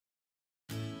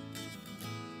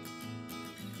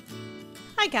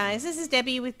Hi guys, this is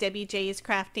Debbie with Debbie J's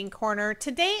Crafting Corner.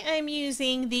 Today I'm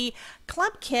using the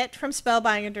club kit from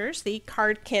Spellbinders, the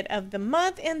card kit of the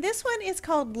month, and this one is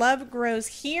called Love Grows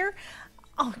Here.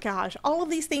 Oh gosh, all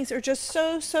of these things are just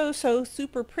so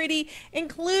super pretty,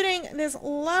 including this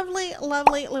lovely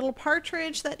little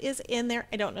partridge that is in there.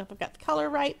 I don't know if I've got the color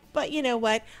right, but you know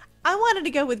what? I wanted to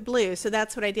go with blue, so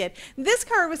that's what I did. This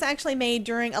card was actually made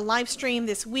during a live stream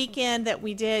this weekend that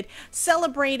we did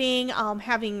celebrating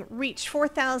having reached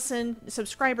 4,000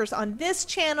 subscribers on this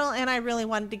channel, and I really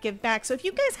wanted to give back. So if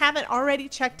you guys haven't already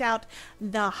checked out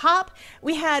the hop,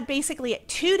 we had basically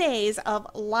 2 days of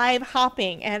live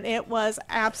hopping, and it was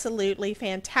absolutely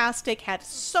fantastic. Had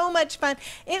so much fun.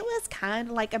 It was kind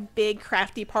of like a big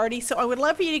crafty party, so I would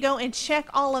love for you to go and check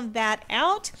all of that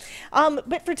out.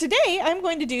 But for today, I'm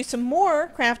going to do some more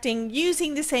crafting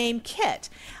using the same kit.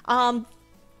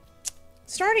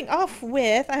 Starting off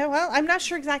with, well, I'm not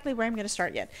sure exactly where I'm going to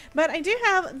start yet, but I do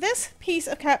have this piece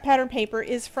of pattern paper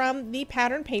is from the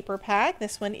pattern paper pack.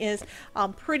 This one is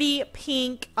pretty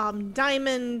pink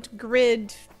diamond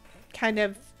grid kind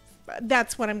of,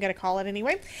 that's what I'm going to call it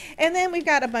anyway. And then we've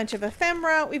got a bunch of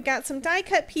ephemera. We've got some die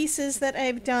cut pieces that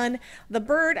I've done. The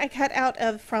bird I cut out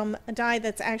of from a die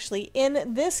that's actually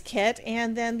in this kit,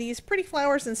 and then these pretty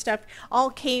flowers and stuff all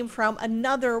came from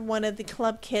another one of the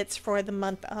club kits for the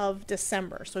month of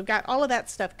December. So we've got all of that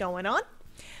stuff going on.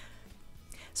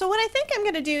 So what I think I'm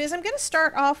going to do is I'm going to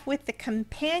start off with the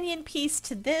companion piece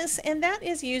to this, and that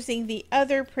is using the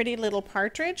other pretty little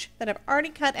partridge that I've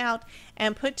already cut out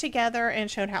and put together and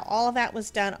showed how all of that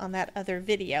was done on that other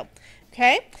video.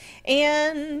 Okay,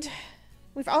 and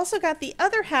we've also got the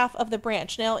other half of the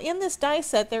branch. Now in this die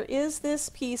set there is this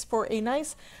piece for a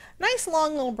nice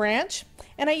long little branch,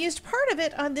 and I used part of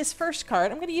it on this first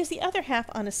card. I'm going to use the other half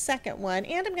on a second one,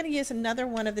 and I'm going to use another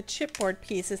one of the chipboard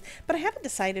pieces, but I haven't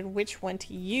decided which one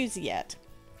to use yet.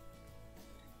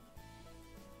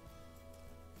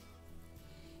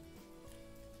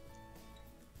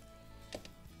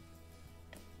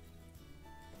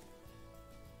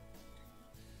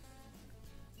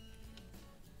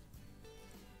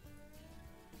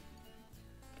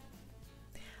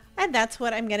 And that's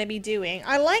what I'm going to be doing.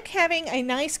 I like having a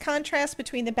nice contrast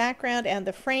between the background and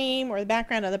the frame, or the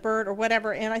background of the bird or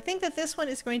whatever, and I think that this one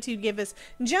is going to give us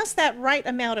just that right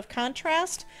amount of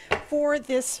contrast for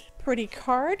this pretty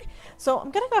card. So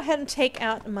I'm going to go ahead and take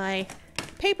out my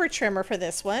paper trimmer for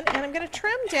this one, and I'm going to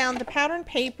trim down the pattern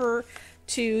paper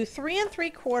to 3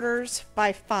 3/4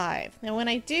 by 5. Now when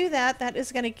I do that, that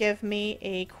is going to give me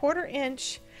a 1/4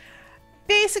 inch,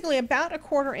 basically about a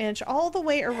 1/4 inch all the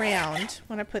way around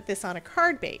when I put this on a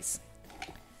card base.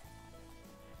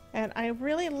 And I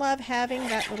really love having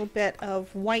that little bit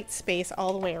of white space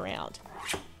all the way around.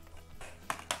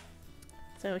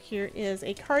 So here is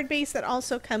a card base that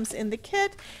also comes in the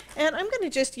kit, and I'm going to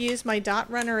just use my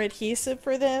dot runner adhesive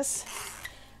for this.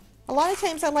 A lot of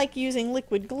times I like using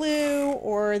liquid glue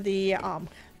or the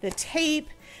tape,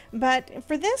 but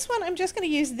for this one I'm just going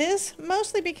to use this,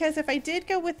 mostly because if I did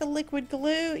go with the liquid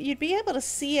glue, you'd be able to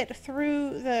see it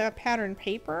through the pattern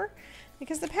paper,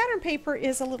 because the pattern paper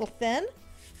is a little thin.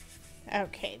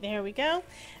 Okay, there we go.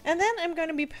 And then I'm going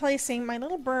to be placing my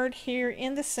little bird here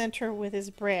in the center with his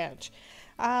branch.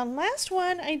 Last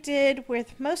one I did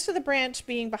with most of the branch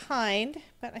being behind,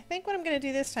 but I think what I'm going to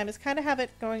do this time is kind of have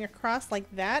it going across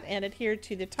like that and adhere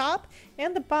to the top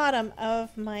and the bottom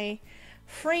of my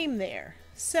frame there.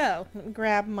 So let me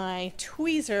grab my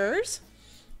tweezers,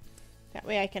 that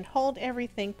way I can hold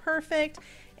everything perfect,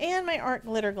 and my art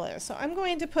glitter glue. So I'm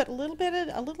going to put a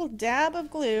little dab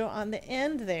of glue on the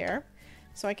end there,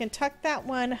 so I can tuck that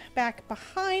one back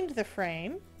behind the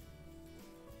frame,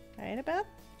 right about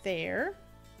there.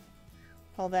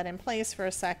 Hold that in place for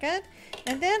a second,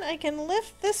 and then I can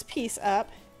lift this piece up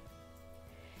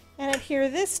and adhere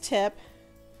this tip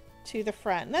to the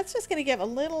front. And that's just going to give a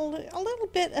little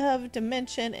bit of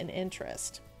dimension and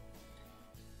interest.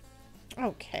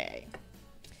 Okay.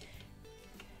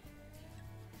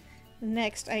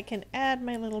 Next I can add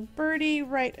my little birdie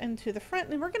right into the front,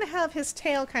 and we're going to have his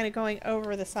tail kind of going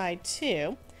over the side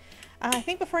too. I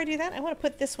think before I do that I want to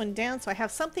put this one down so I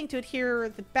have something to adhere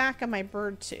the back of my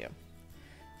bird to.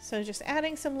 So just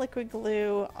adding some liquid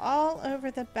glue all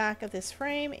over the back of this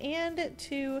frame and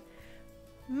to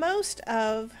most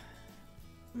of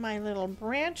my little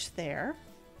branch there.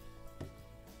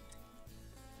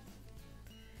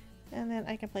 And then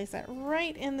I can place that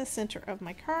right in the center of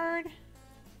my card.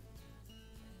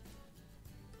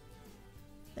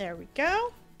 There we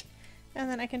go. And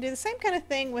then I can do the same kind of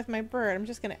thing with my bird. I'm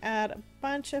just going to add a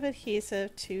bunch of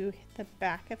adhesive to the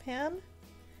back of him.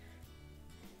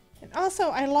 And also,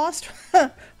 I lost,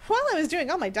 while I was doing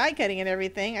all my die cutting and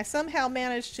everything, I somehow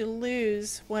managed to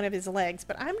lose one of his legs,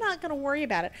 but I'm not going to worry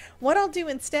about it. What I'll do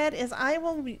instead is I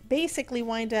will basically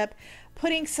wind up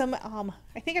putting some,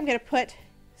 I think I'm going to put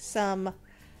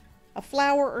a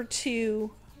flower or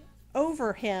two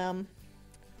over him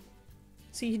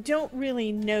so you don't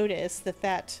really notice that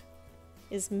that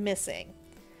is missing.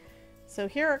 So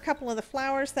here are a couple of the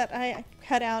flowers that I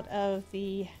cut out of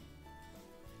the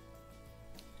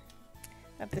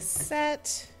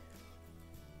set.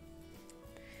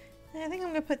 And I think I'm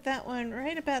going to put that one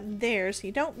right about there so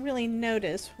you don't really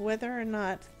notice whether or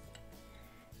not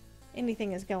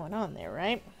anything is going on there,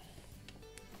 right?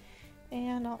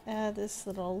 And I'll add this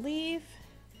little leaf.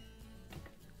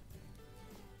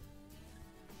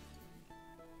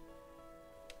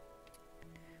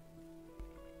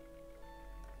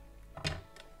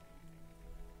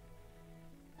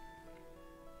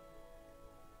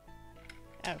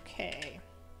 Okay.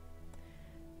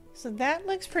 So that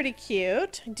looks pretty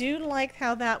cute. I do like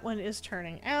how that one is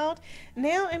turning out.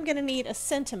 Now I'm going to need a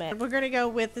sentiment. We're going to go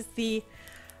with the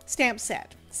stamp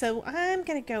set. So I'm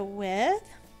going to go with,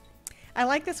 I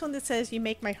like this one that says, "You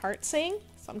make my heart sing."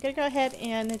 So I'm going to go ahead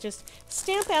and just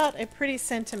stamp out a pretty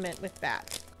sentiment with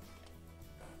that.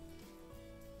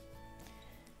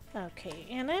 Okay,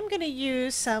 and I'm going to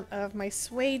use some of my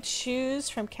suede shoes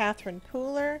from Catherine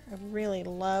Pooler. I really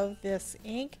love this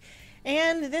ink.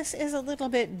 And this is a little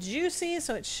bit juicy,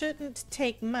 so it shouldn't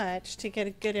take much to get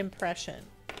a good impression.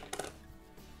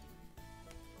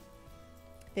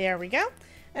 There we go.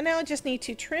 And now I just need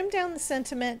to trim down the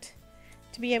sentiment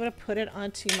to be able to put it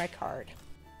onto my card.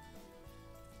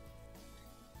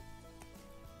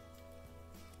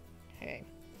 Okay.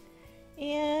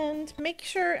 And make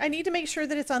sure, I need to make sure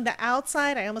that it's on the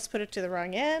outside. I almost put it to the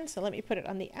wrong end, so let me put it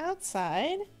on the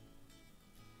outside.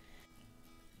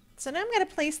 So now I'm going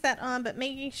to place that on, but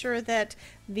making sure that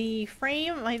the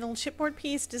frame, my little chipboard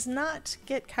piece, does not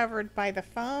get covered by the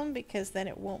foam because then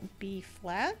it won't be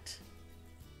flat.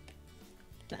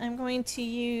 I'm going to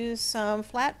use some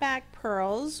flat back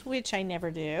pearls, which I never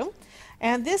do.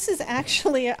 And this is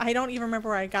actually, I don't even remember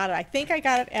where I got it. I think I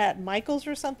got it at Michael's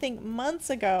or something months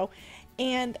ago.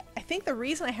 And I think the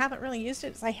reason I haven't really used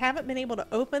it is I haven't been able to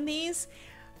open these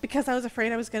because I was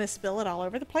afraid I was going to spill it all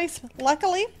over the place.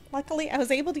 Luckily, I was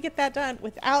able to get that done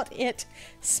without it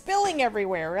spilling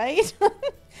everywhere, right?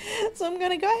 So I'm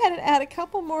going to go ahead and add a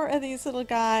couple more of these little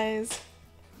guys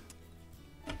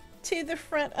to the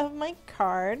front of my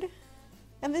card.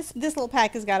 And this little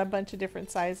pack has got a bunch of different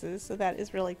sizes, so that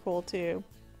is really cool too.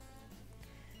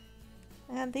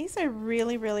 And these are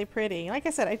really, really pretty. Like I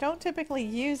said, I don't typically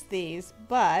use these,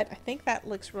 but I think that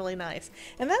looks really nice.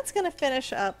 And that's going to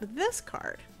finish up this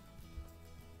card.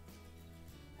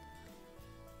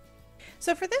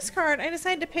 So for this card, I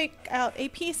decided to pick out a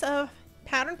piece of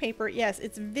pattern paper. Yes,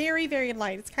 it's very, very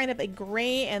light. It's kind of a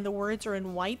gray and the words are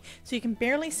in white, so you can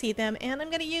barely see them. And I'm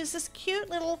going to use this cute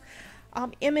little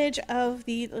image of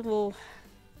the little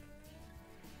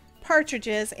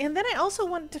partridges. And then I also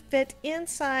wanted to fit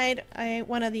inside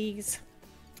one of these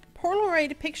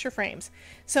Polaroid picture frames.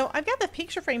 So I've got the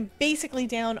picture frame basically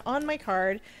down on my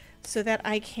card so that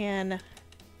I can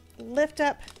lift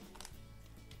up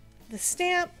the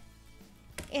stamp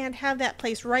and have that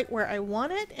placed right where I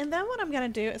want it. And then what I'm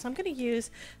going to do is I'm going to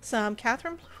use some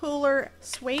Catherine Pooler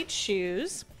suede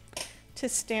shoes to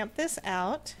stamp this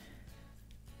out.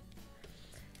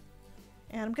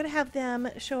 And I'm going to have them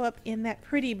show up in that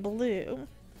pretty blue.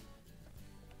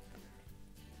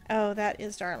 Oh, that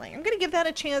is darling. I'm going to give that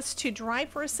a chance to dry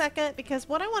for a second because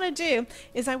what I want to do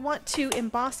is I want to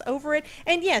emboss over it.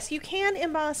 And yes, you can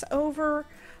emboss over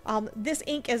this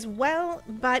ink as well,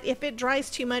 but if it dries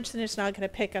too much, then it's not going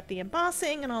to pick up the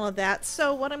embossing and all of that.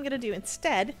 So what I'm going to do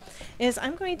instead is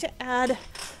I'm going to add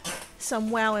some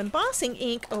Wow embossing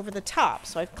ink over the top.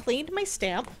 So I've cleaned my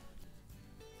stamp.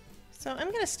 So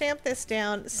I'm going to stamp this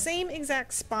down, same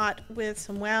exact spot with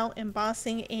some Wow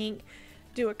embossing ink.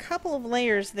 Do a couple of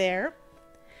layers there.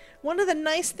 One of the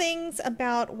nice things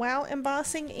about Wow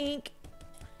embossing ink,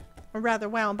 or rather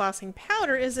Wow embossing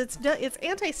powder, is it's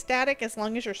anti-static as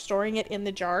long as you're storing it in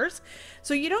the jars.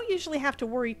 So you don't usually have to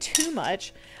worry too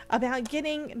much about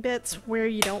getting bits where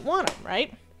you don't want them,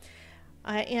 right?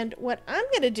 And what I'm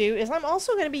going to do is I'm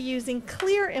also going to be using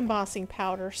clear embossing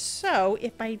powder. So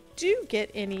if I do get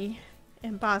any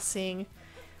embossing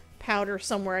powder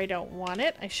somewhere I don't want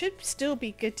it, I should still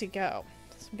be good to go.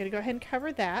 So I'm going to go ahead and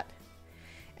cover that.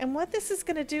 And what this is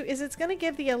going to do is it's going to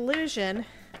give the illusion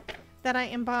that I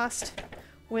embossed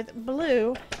with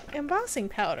blue embossing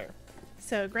powder.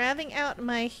 So grabbing out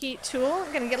my heat tool,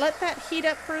 I'm going to let that heat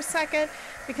up for a second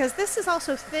because this is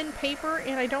also thin paper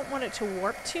and I don't want it to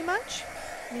warp too much.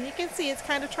 And you can see it's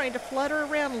kind of trying to flutter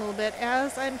around a little bit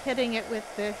as I'm hitting it with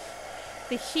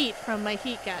the heat from my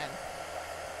heat gun.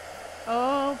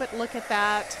 Oh, but look at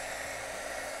that.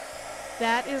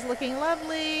 That is looking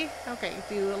lovely. Okay,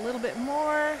 do a little bit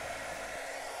more.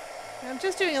 I'm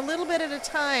just doing a little bit at a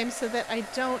time so that I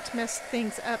don't mess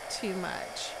things up too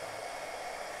much.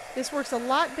 This works a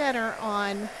lot better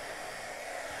on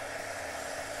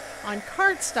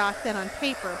cardstock than on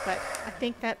paper, but I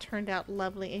think that turned out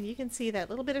lovely. And you can see that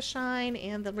little bit of shine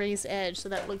and the raised edge, so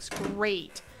that looks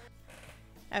great.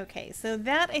 Okay, so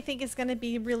that I think is going to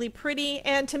be really pretty.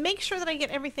 And to make sure that I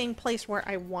get everything placed where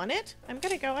I want it, I'm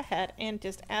going to go ahead and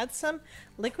just add some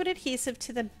liquid adhesive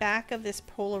to the back of this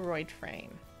Polaroid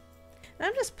frame. And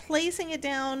I'm just placing it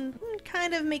down,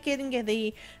 kind of making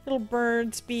the little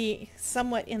birds be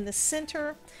somewhat in the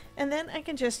center. And then I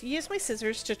can just use my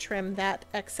scissors to trim that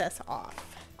excess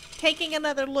off. Taking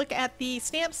another look at the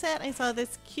stamp set, I saw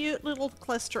this cute little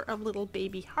cluster of little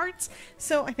baby hearts.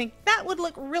 So I think that would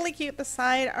look really cute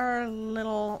beside our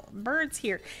little birds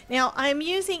here. Now I'm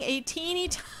using a teeny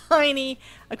tiny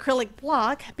acrylic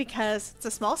block because it's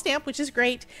a small stamp, which is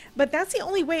great, but that's the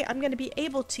only way I'm going to be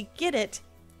able to get it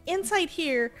inside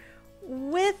here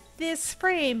with this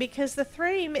frame, because the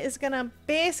frame is gonna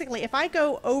basically, if I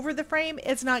go over the frame,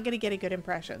 it's not gonna get a good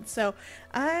impression. So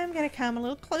I'm gonna come a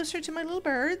little closer to my little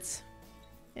birds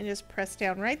and just press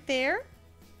down right there.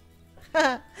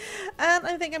 And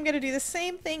I think I'm gonna do the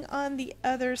same thing on the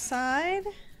other side.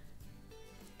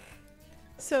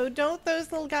 So don't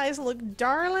those little guys look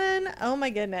darling? Oh my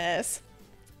goodness.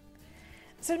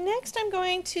 So next I'm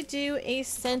going to do a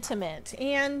sentiment,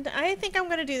 and I think I'm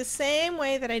going to do the same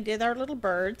way that I did our little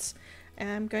birds.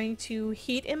 I'm going to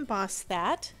heat emboss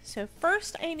that. So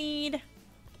first I need,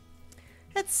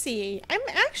 let's see, I'm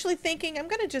actually thinking I'm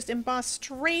going to just emboss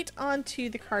straight onto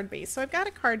the card base. So I've got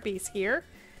a card base here.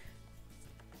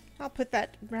 I'll put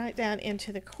that right down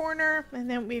into the corner, and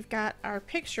then we've got our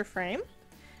picture frame.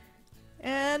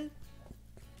 And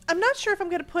I'm not sure if I'm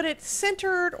going to put it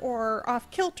centered or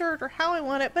off-kiltered or how I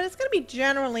want it, but it's going to be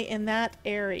generally in that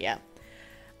area.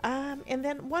 And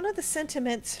then one of the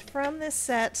sentiments from this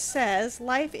set says,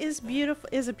 "Life is beautiful,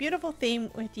 is a beautiful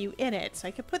theme with you in it." So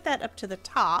I could put that up to the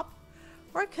top,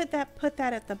 or I could put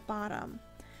that at the bottom.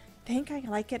 I think I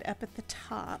like it up at the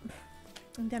top.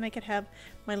 And then I could have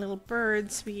my little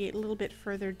birds be a little bit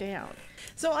further down.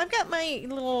 So I've got my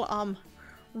little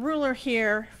ruler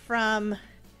here from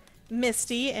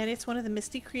Misty, and it's one of the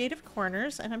Misty Creative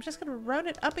Corners, and I'm just going to run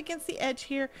it up against the edge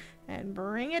here and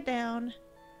bring it down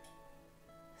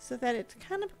so that it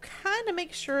kind of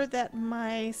makes sure that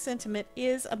my sentiment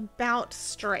is about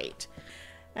straight.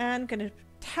 And I'm going to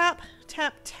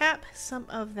tap some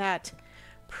of that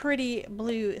pretty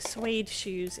blue suede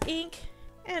shoes ink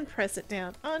and press it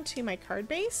down onto my card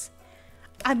base,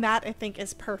 and that I think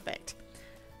is perfect.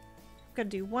 I'm going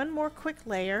to do one more quick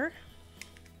layer.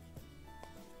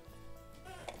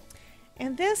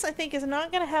 And this, I think, is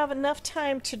not going to have enough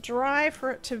time to dry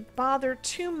for it to bother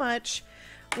too much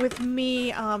with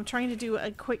me trying to do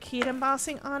a quick heat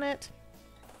embossing on it.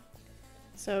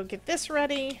 So get this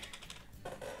ready. I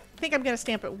think I'm going to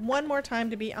stamp it one more time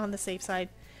to be on the safe side,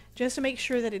 just to make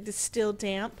sure that it is still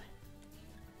damp.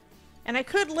 And I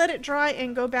could let it dry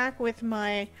and go back with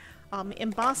my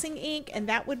embossing ink, and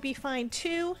that would be fine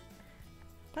too.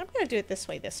 But I'm going to do it this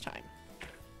way this time.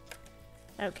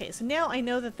 Okay, so now I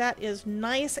know that that is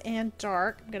nice and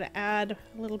dark. I'm going to add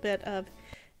a little bit of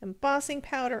embossing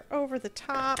powder over the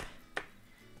top.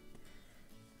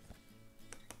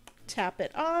 Tap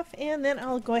it off, and then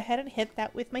I'll go ahead and hit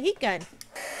that with my heat gun.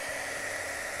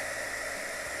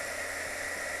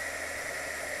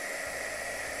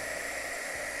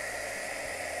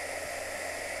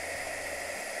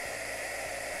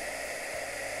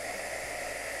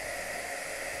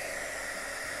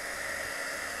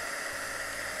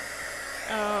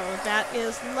 Oh, that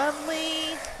is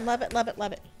lovely. Love it, love it,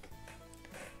 love it.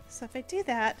 So if I do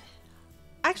that,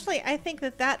 actually I think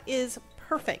that that is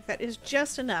perfect. That is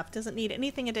just enough. Doesn't need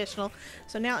anything additional.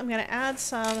 So now I'm going to add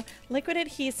some liquid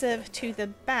adhesive to the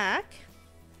back.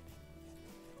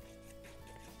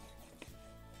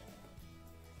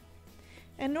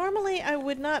 And normally I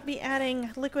would not be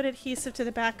adding liquid adhesive to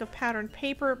the back of patterned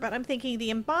paper, but I'm thinking the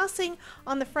embossing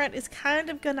on the front is kind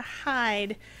of going to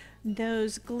hide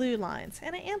those glue lines,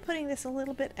 and I am putting this a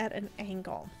little bit at an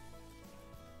angle.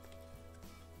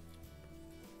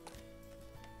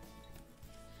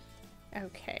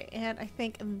 Okay, and I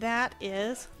think that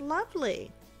is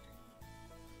lovely.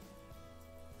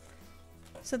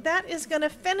 So that is going to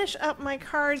finish up my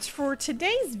cards for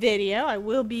today's video. I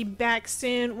will be back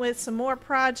soon with some more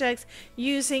projects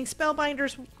using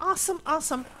Spellbinders'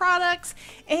 awesome products.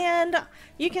 And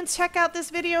you can check out this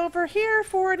video over here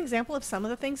for an example of some of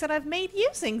the things that I've made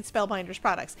using Spellbinders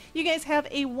products. You guys have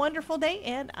a wonderful day,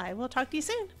 and I will talk to you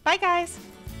soon. Bye, guys.